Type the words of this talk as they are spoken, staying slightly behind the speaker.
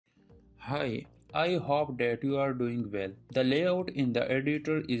Hi, I hope that you are doing well. The layout in the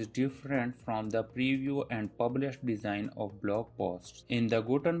editor is different from the preview and published design of blog posts. In the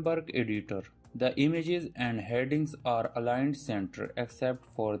Gutenberg editor, the images and headings are aligned center except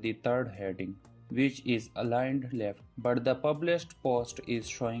for the third heading, which is aligned left, but the published post is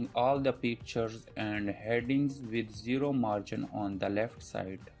showing all the pictures and headings with zero margin on the left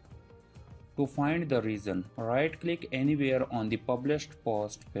side. To find the reason, right-click anywhere on the published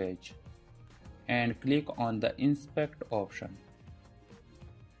post page and click on the Inspect option.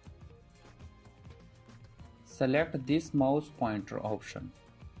 Select this mouse pointer option.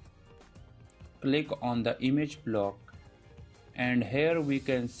 Click on the image block, and here we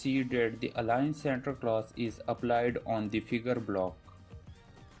can see that the Align Center class is applied on the figure block.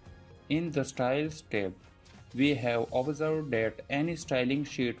 In the Styles tab, we have observed that any styling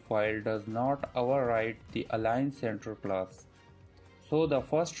sheet file does not override the Align Center class. So the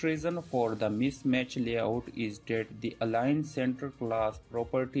first reason for the mismatch layout is that the Align Center class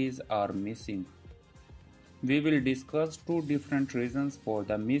properties are missing. We will discuss two different reasons for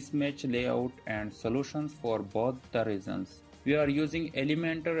the mismatch layout and solutions for both the reasons. We are using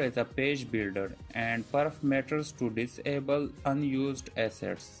Elementor as a page builder and perf matters to disable unused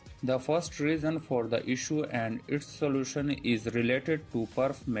assets. The first reason for the issue and its solution is related to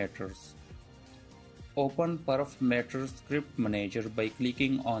perf matters. Open Perf Matter Script Manager by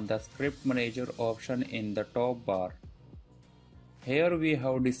clicking on the Script Manager option in the top bar. Here we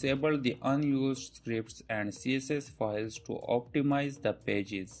have disabled the unused scripts and CSS files to optimize the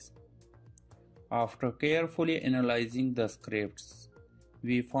pages. After carefully analyzing the scripts,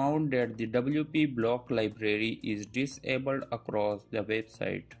 we found that the WP block library is disabled across the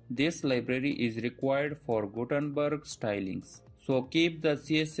website. This library is required for Gutenberg stylings. So keep the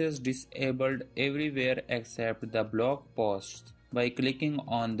CSS disabled everywhere except the blog posts by clicking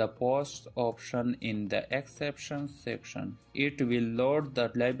on the posts option in the exceptions section. It will load the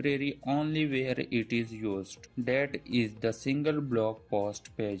library only where it is used, that is the single blog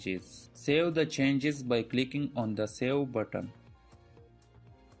post pages. Save the changes by clicking on the Save button.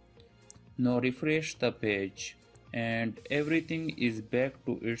 Now refresh the page and everything is back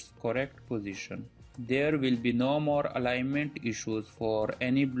to its correct position. There will be no more alignment issues for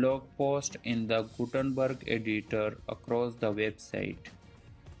any blog post in the Gutenberg editor across the website.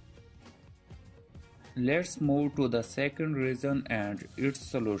 Let's move to the second reason and its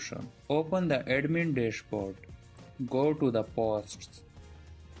solution. Open the admin dashboard. Go to the posts.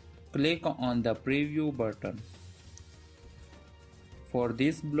 Click on the preview button. For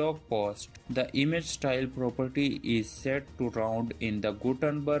this blog post, the image style property is set to round in the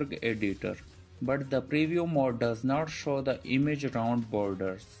Gutenberg editor, but the preview mode does not show the image round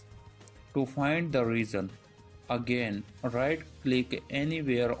borders. To find the reason, again right-click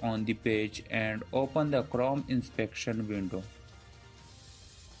anywhere on the page and open the Chrome inspection window.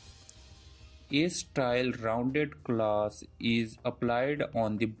 A style rounded class is applied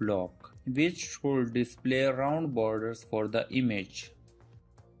on the block, which should display round borders for the image.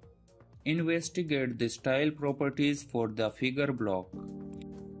 Investigate the style properties for the figure block.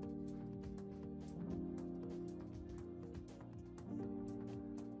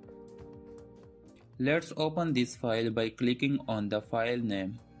 Let's open this file by clicking on the file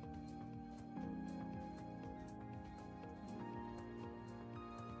name.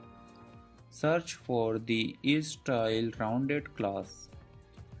 Search for the isStyle rounded class,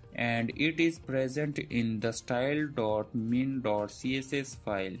 and it is present in the style.min.css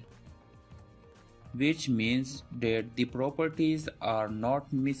file, which means that the properties are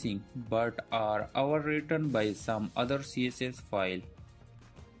not missing but are overwritten by some other CSS file.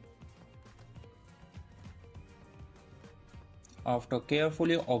 After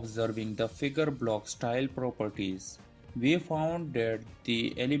carefully observing the figure block style properties, we found that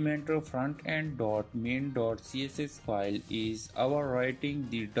the elementor frontend.min.css file is overwriting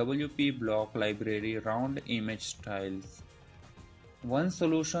the WP block library round image styles. One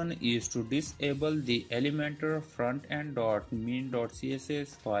solution is to disable the elementor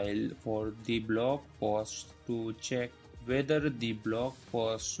frontend.min.css file for the blog posts to check whether the blog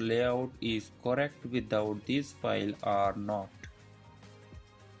post layout is correct without this file or not.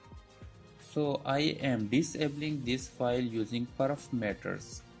 So I am disabling this file using perf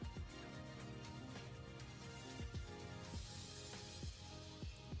matters.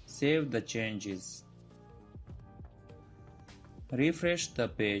 Save the changes. Refresh the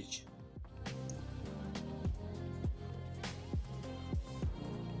page.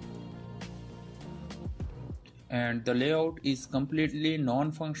 And the layout is completely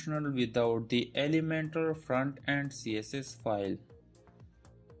non-functional without the elementor front-end CSS file.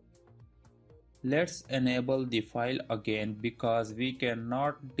 Let's enable the file again because we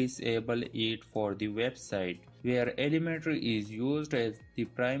cannot disable it for the website where Elementor is used as the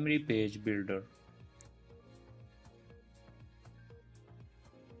primary page builder.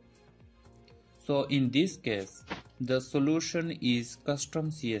 So in this case, the solution is custom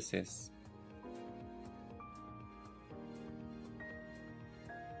CSS.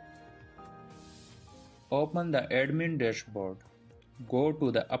 Open the admin dashboard. Go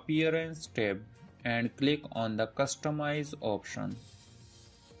to the Appearance tab and click on the Customize option.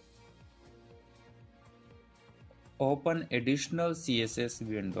 Open additional CSS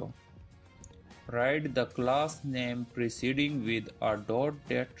window. Write the class name preceding with a dot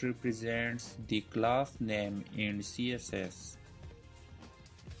that represents the class name in CSS.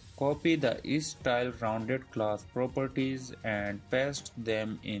 Copy the isStyleRounded class properties and paste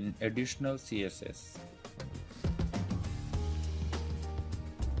them in additional CSS.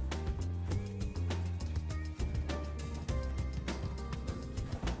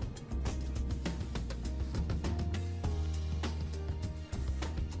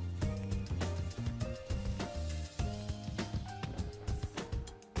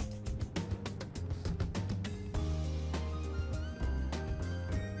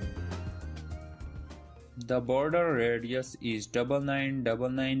 The border radius is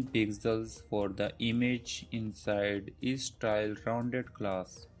 9999 pixels for the image inside isStyleRounded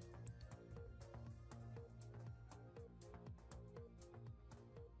class.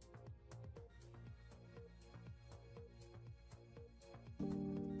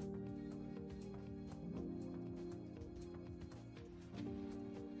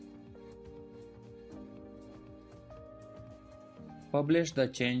 Publish the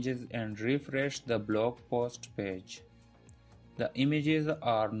changes and refresh the blog post page. The images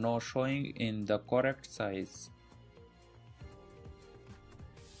are now showing in the correct size.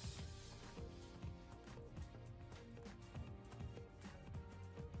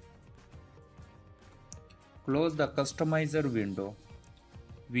 Close the customizer window.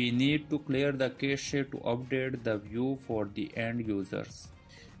 We need to clear the cache to update the view for the end users.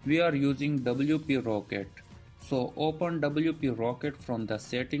 We are using WP Rocket. So open WP Rocket from the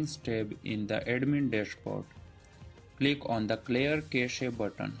Settings tab in the Admin dashboard. Click on the Clear Cache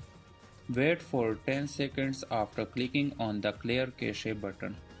button. Wait for 10 seconds after clicking on the Clear Cache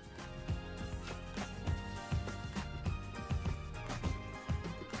button.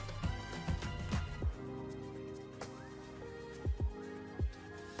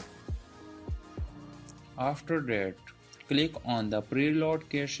 After that, click on the Preload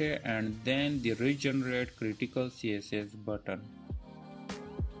Cache and then the Regenerate Critical CSS button.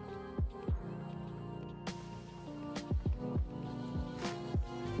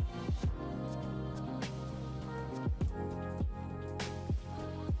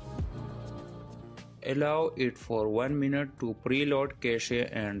 Allow it for 1 minute to preload cache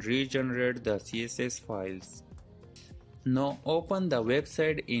and regenerate the CSS files. Now open the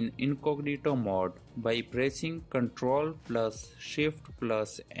website in incognito mode by pressing Ctrl plus Shift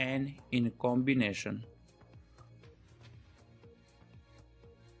plus N in combination.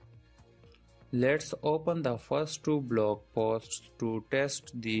 Let's open the first two blog posts to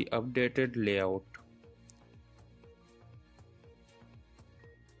test the updated layout.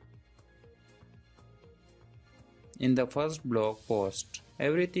 In the first blog post,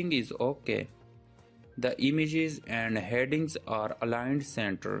 everything is okay. The images and headings are aligned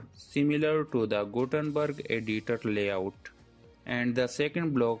center, similar to the Gutenberg Editor layout. And the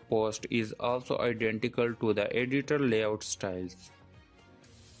second blog post is also identical to the editor layout styles.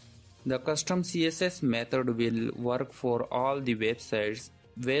 The custom CSS method will work for all the websites,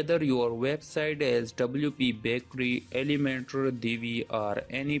 whether your website has WP Bakery, Elementor, Divi, or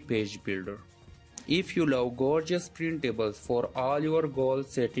any page builder. If you love gorgeous printables for all your goal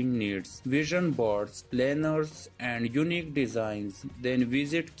setting needs, vision boards, planners, and unique designs, then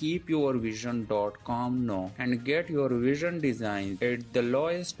visit keepyourvision.com now and get your vision design at the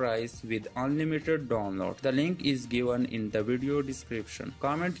lowest price with unlimited download. The link is given in the video description.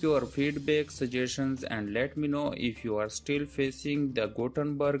 Comment your feedback, suggestions, and let me know if you are still facing the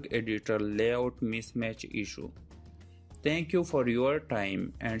Gutenberg Editor layout mismatch issue. Thank you for your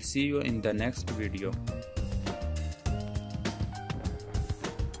time and see you in the next video.